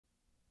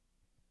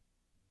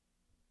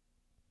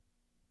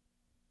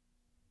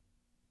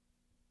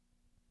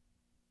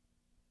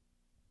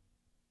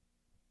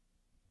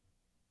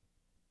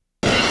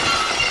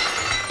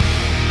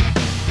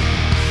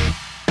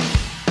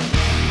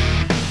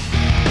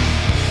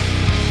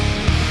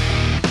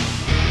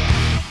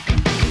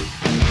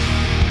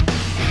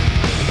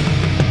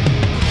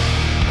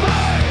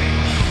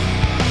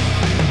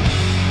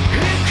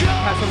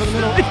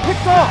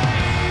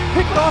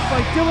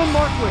by Dylan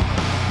Markwith.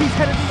 He's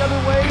headed the other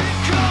way.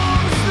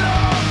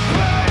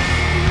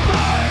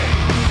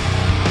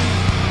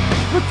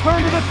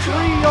 Return to the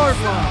 3-yard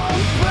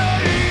line.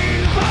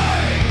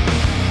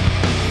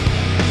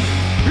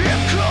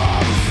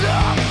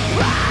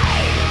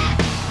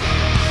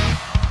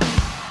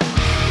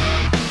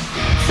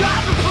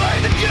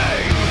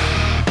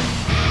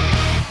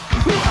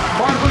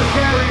 Markwith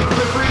carries for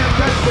the Freedom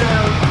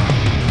touchdown.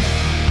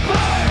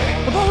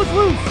 The ball is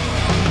loose.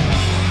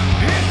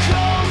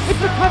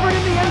 It's recovered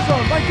in the end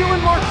zone by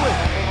Dylan Markwith.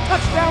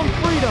 Touchdown,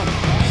 Freedom.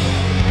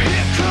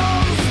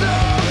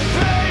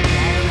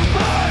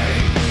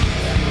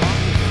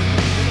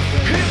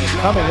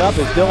 Coming up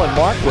is Dylan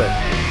Markwith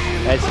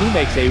as he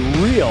makes a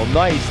real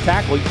nice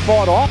tackle. He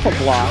fought off a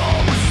block.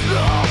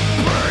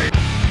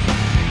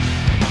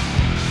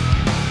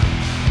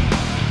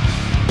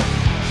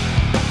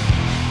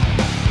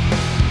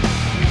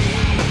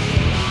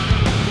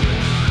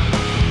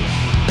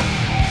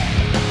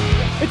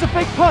 It's a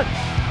fake punt,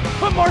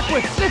 but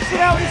Markwith sniffs it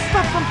out and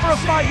stuffs him for a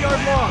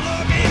 5-yard loss.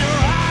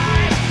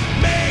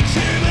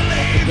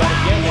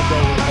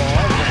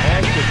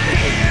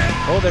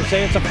 Oh, they're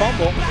saying it's a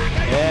fumble,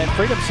 and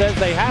Freedom says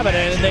they have it,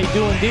 and they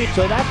do indeed.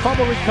 So that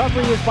fumble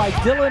recovery is by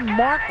Dylan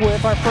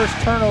Markwith, our first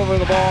turnover of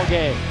the ball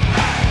game.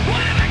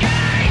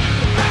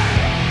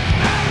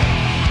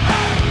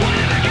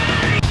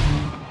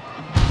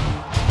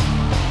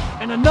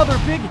 And another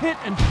big hit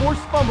and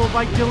forced fumble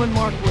by Dylan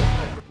Markwith.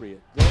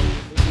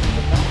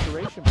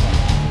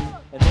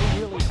 And they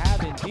really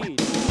have indeed.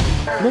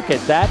 Look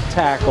at that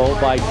tackle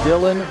by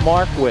Dylan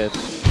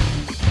Markwith.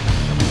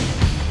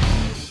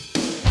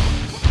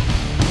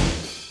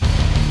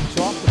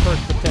 Off the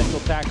first potential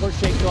tackler,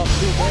 shakes off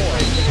 2 more.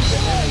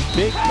 And a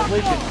big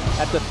collision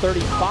at the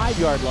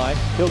 35-yard line.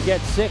 He'll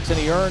get 6, and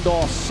he earned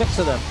all 6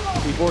 of them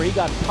before he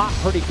got popped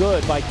pretty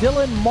good by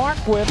Dylan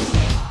Markwith.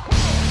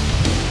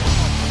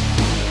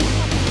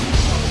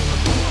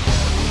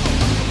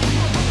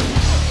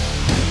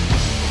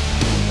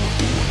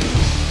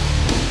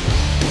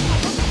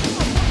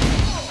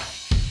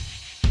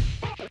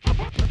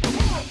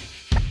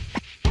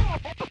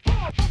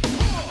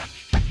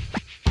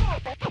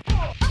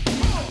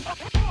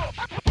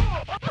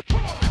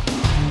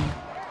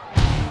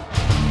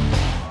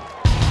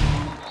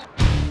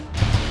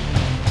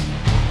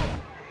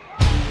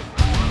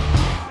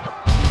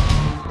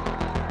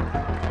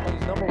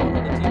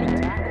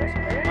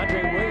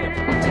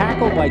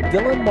 Tackle by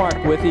Dylan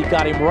Markwith. He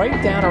got him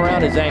right down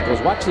around his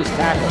ankles. Watch this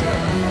tackle.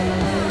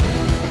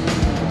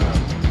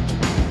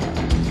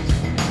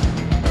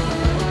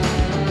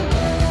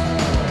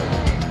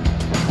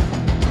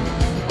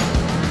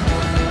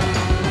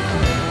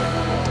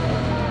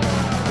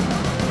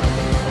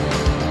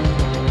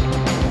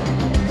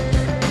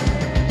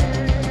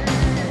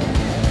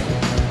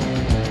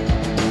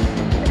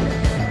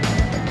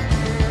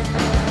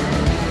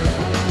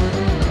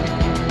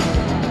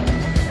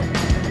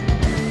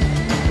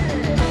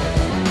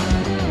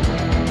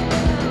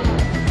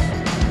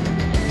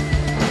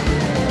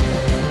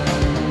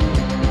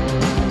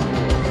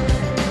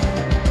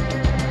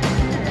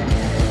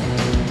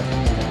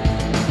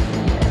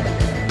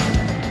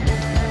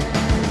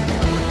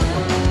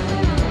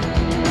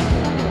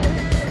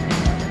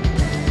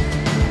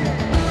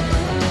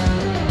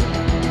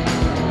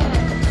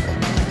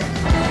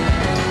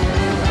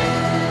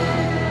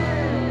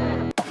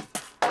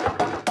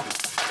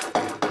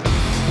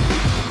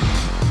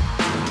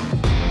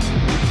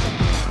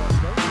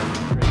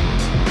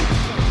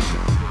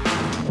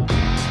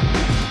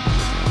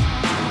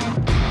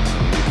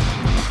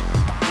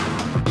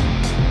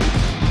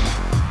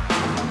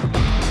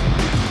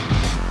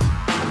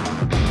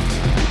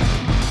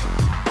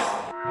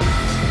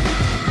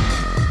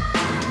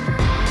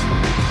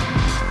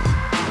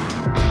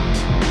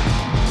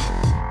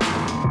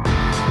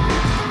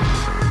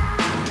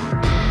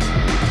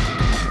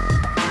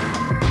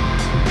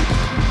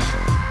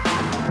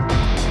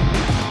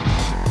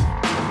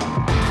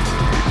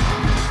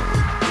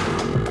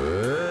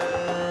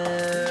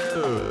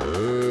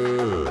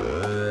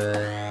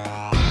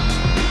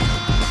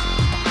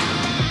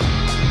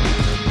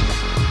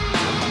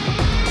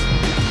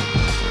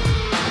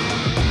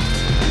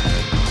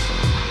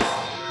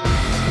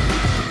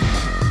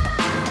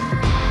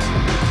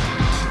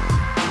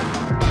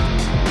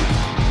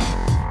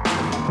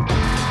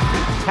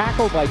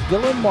 Tackle by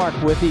Dylan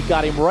Markwith. He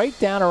got him right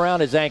down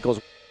around his ankles.